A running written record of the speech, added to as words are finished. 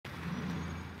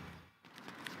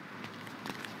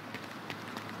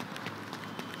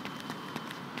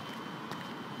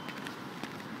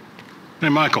Hey,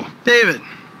 Michael. David.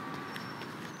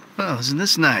 Well, isn't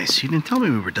this nice? You didn't tell me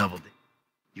we were double.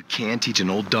 You can teach an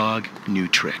old dog new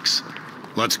tricks.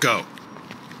 Let's go.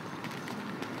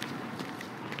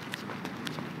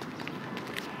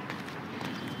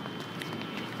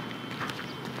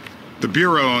 The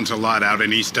Bureau owns a lot out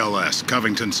in East LS,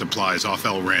 Covington Supplies off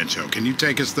El Rancho. Can you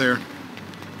take us there?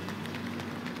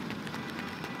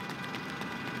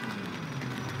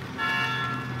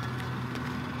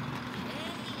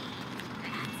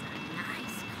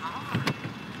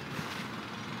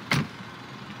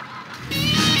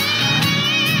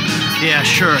 Yeah,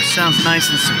 sure. Sounds nice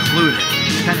and secluded.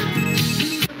 Kind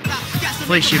of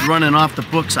place you'd run an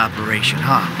off-the-books operation,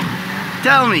 huh?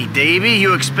 Tell me, Davey,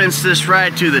 you expense this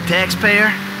ride to the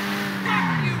taxpayer?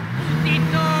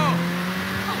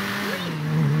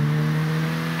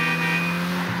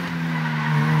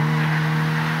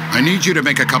 I need you to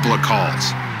make a couple of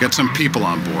calls. Get some people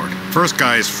on board. First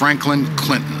guy is Franklin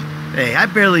Clinton. Hey, I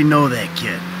barely know that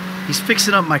kid. He's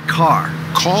fixing up my car.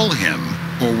 Call him,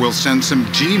 or we'll send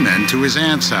some G-men to his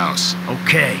aunt's house.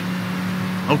 Okay.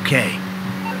 Okay.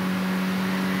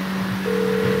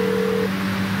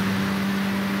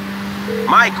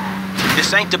 Michael,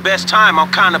 this ain't the best time.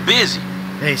 I'm kinda busy.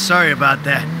 Hey, sorry about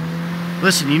that.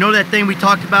 Listen, you know that thing we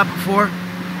talked about before?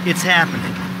 It's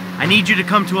happening. I need you to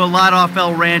come to a lot off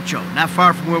El Rancho, not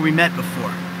far from where we met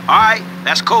before. Alright,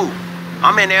 that's cool.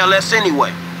 I'm in LS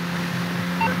anyway.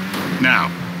 Now,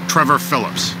 Trevor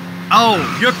Phillips. Oh,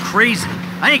 you're crazy.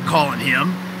 I ain't calling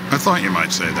him. I thought you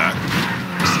might say that.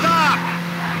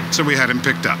 Stop! So we had him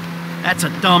picked up. That's a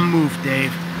dumb move,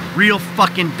 Dave. Real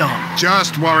fucking dumb.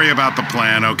 Just worry about the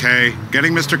plan, okay?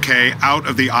 Getting Mr. K out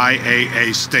of the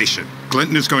IAA station.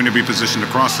 Clinton is going to be positioned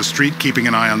across the street, keeping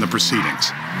an eye on the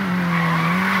proceedings.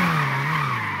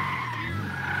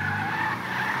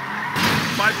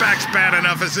 My back's bad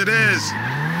enough as it is.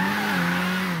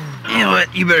 You know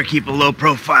what? You better keep a low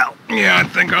profile. Yeah, I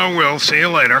think I will. See you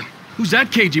later. Who's that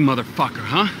cagey motherfucker,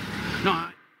 huh? No,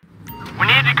 We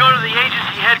need to go to the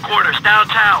agency headquarters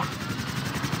downtown.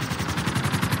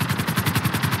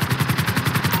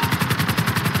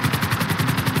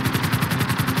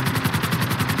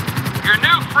 Your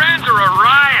new friends are a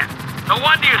riot. No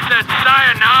wonder you said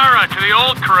sayonara to the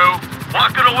old crew.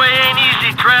 Walking away ain't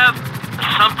easy, Trev.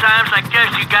 Sometimes I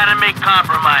guess you gotta make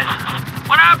compromises.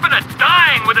 What happened to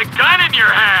dying with a gun in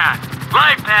your hand?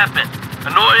 Life happened.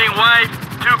 Annoying wife,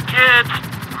 2 kids.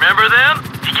 Remember them?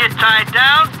 You get tied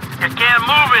down, you can't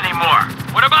move anymore.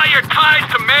 What about your ties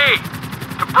to me?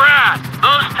 To Brad?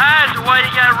 Those ties are why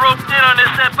you got roped in on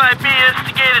this FIB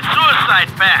instigated suicide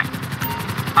pact.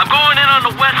 I'm going in on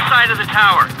the west side of the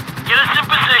tower. Get us in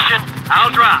position,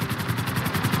 I'll drop.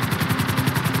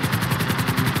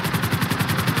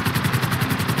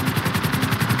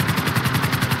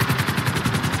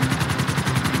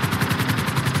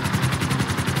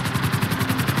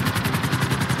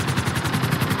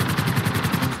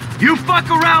 You fuck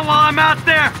around while I'm out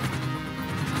there!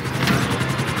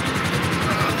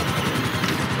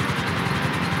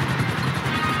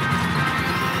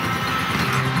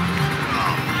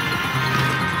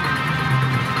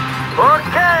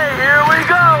 Okay, here we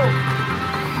go!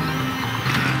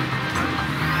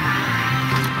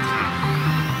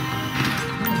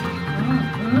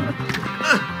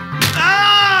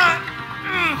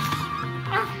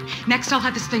 Next, I'll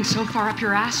have this thing so far up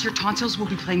your ass, your tonsils will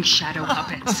be playing shadow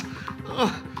puppets.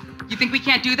 You think we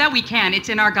can't do that? We can. It's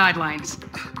in our guidelines.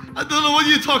 I don't know what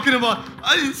you're talking about.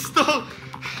 I installed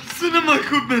cinema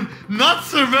equipment, not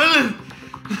surveillance.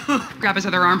 Grab his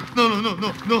other arm.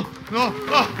 No.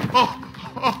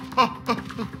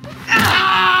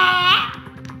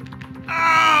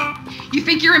 You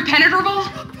think you're impenetrable?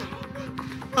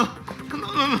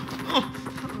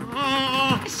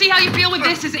 See how you feel with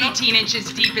this is 18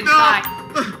 inches deep inside.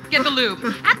 Get the lube.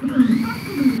 Who the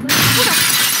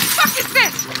fuck is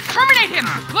this? Terminate him!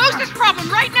 Close this problem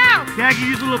right now! Yeah, I can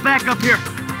use a little backup here.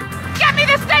 Get me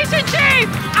the station chief!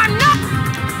 I'm not...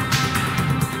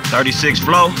 36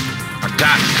 flow, I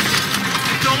got it.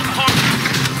 Don't harm me!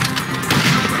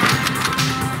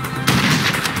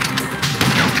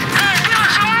 Hey,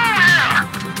 what's wrong here?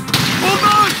 Hold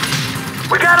on!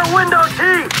 We got a window,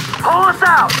 T! Pull us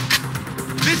out!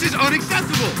 This is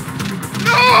unacceptable!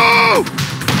 No!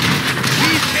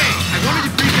 Please, hey, I wanted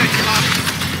to brief that lobby.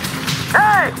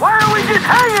 Hey, why are we just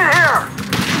hanging here?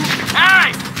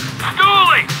 Hey,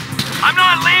 Stooley! I'm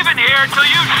not leaving here until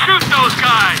you shoot those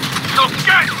guys! So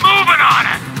get moving on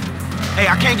it! Hey,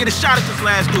 I can't get a shot at this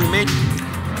last dude, man.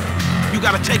 You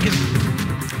gotta take his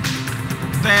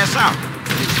ass out.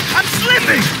 I'm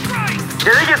slipping!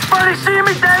 You think it's funny seeing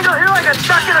me dangle here like a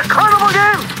duck in a carnival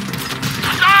game?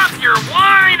 Stop! Stop your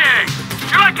whining!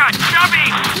 You're like a chubby,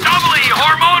 stubbly,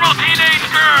 hormonal teenage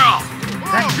girl!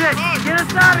 That's it! Get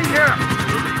us out of here!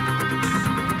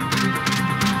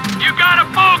 You got a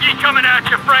bogey coming at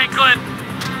you, Franklin!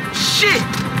 Shit!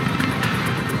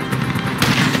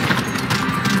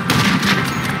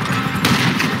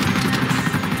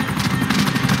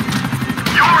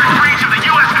 You're in breach of the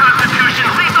U.S. Constitution.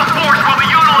 Lethal force will be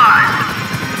utilized!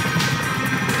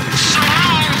 So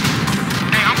long!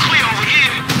 Hey, I'm clear over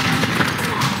here.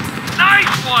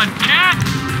 Nice one, kid!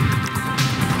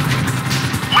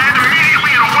 Land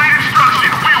immediately and await instruction.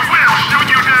 We will shoot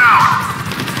you down!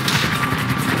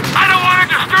 I don't want to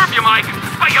disturb you, Mike,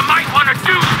 but you might want to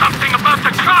do something about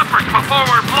the choppers before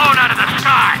we're blown out of the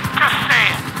sky. Just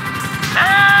saying.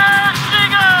 There she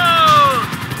goes!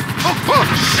 Oh,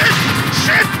 shit!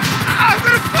 Shit! I'm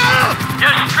gonna fall!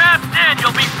 You're strapped in,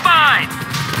 you'll be fine.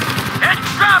 It's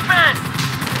dropping!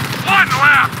 One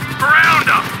left! Ground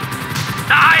them!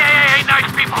 The IAA ain't nice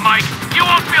people, Mike. You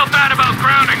won't feel bad about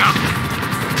grounding them.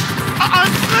 I'm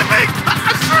slipping!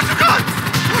 I swear to God!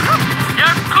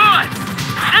 You're good!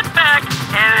 Sit back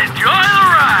and enjoy the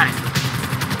ride!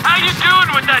 How you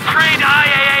doing with that trained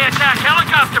IAA attack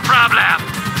helicopter problem?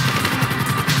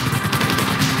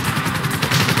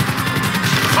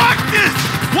 Fuck this!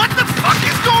 What the fuck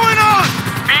is going on?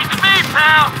 Beats me,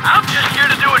 pal. I'm just here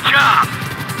to do a job.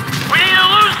 We need to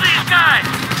lose these guys!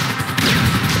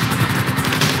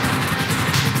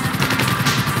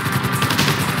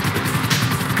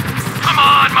 Come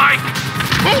on, Mike!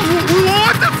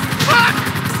 What the fuck?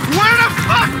 Where the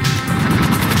fuck?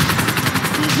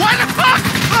 Why the fuck?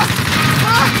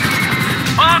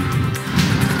 Up!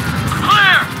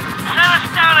 Clear! Set us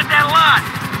down at that lot!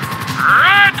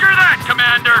 Roger that,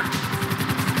 Commander!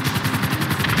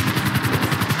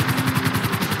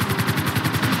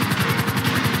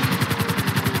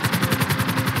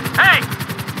 Hey!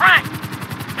 Frank!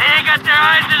 They ain't got their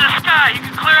eyes in the sky. You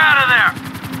can clear out of there.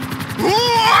 Who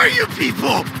are you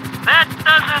people? That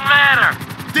doesn't matter.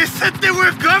 They said they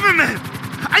were government.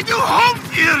 I do home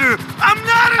theater. I'm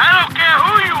not a... I don't care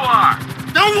who you are.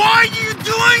 Then why are you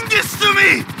doing this to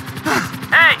me?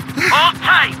 Hey, hold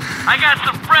tight. I got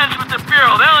some friends with the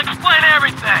Bureau. They'll explain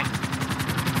everything.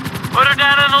 Put her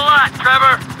down in the lot,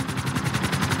 Trevor.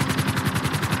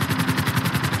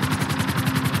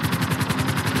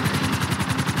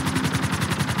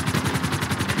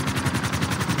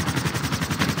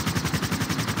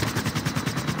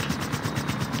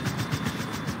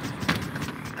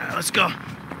 Let's go.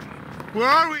 Where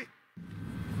are we?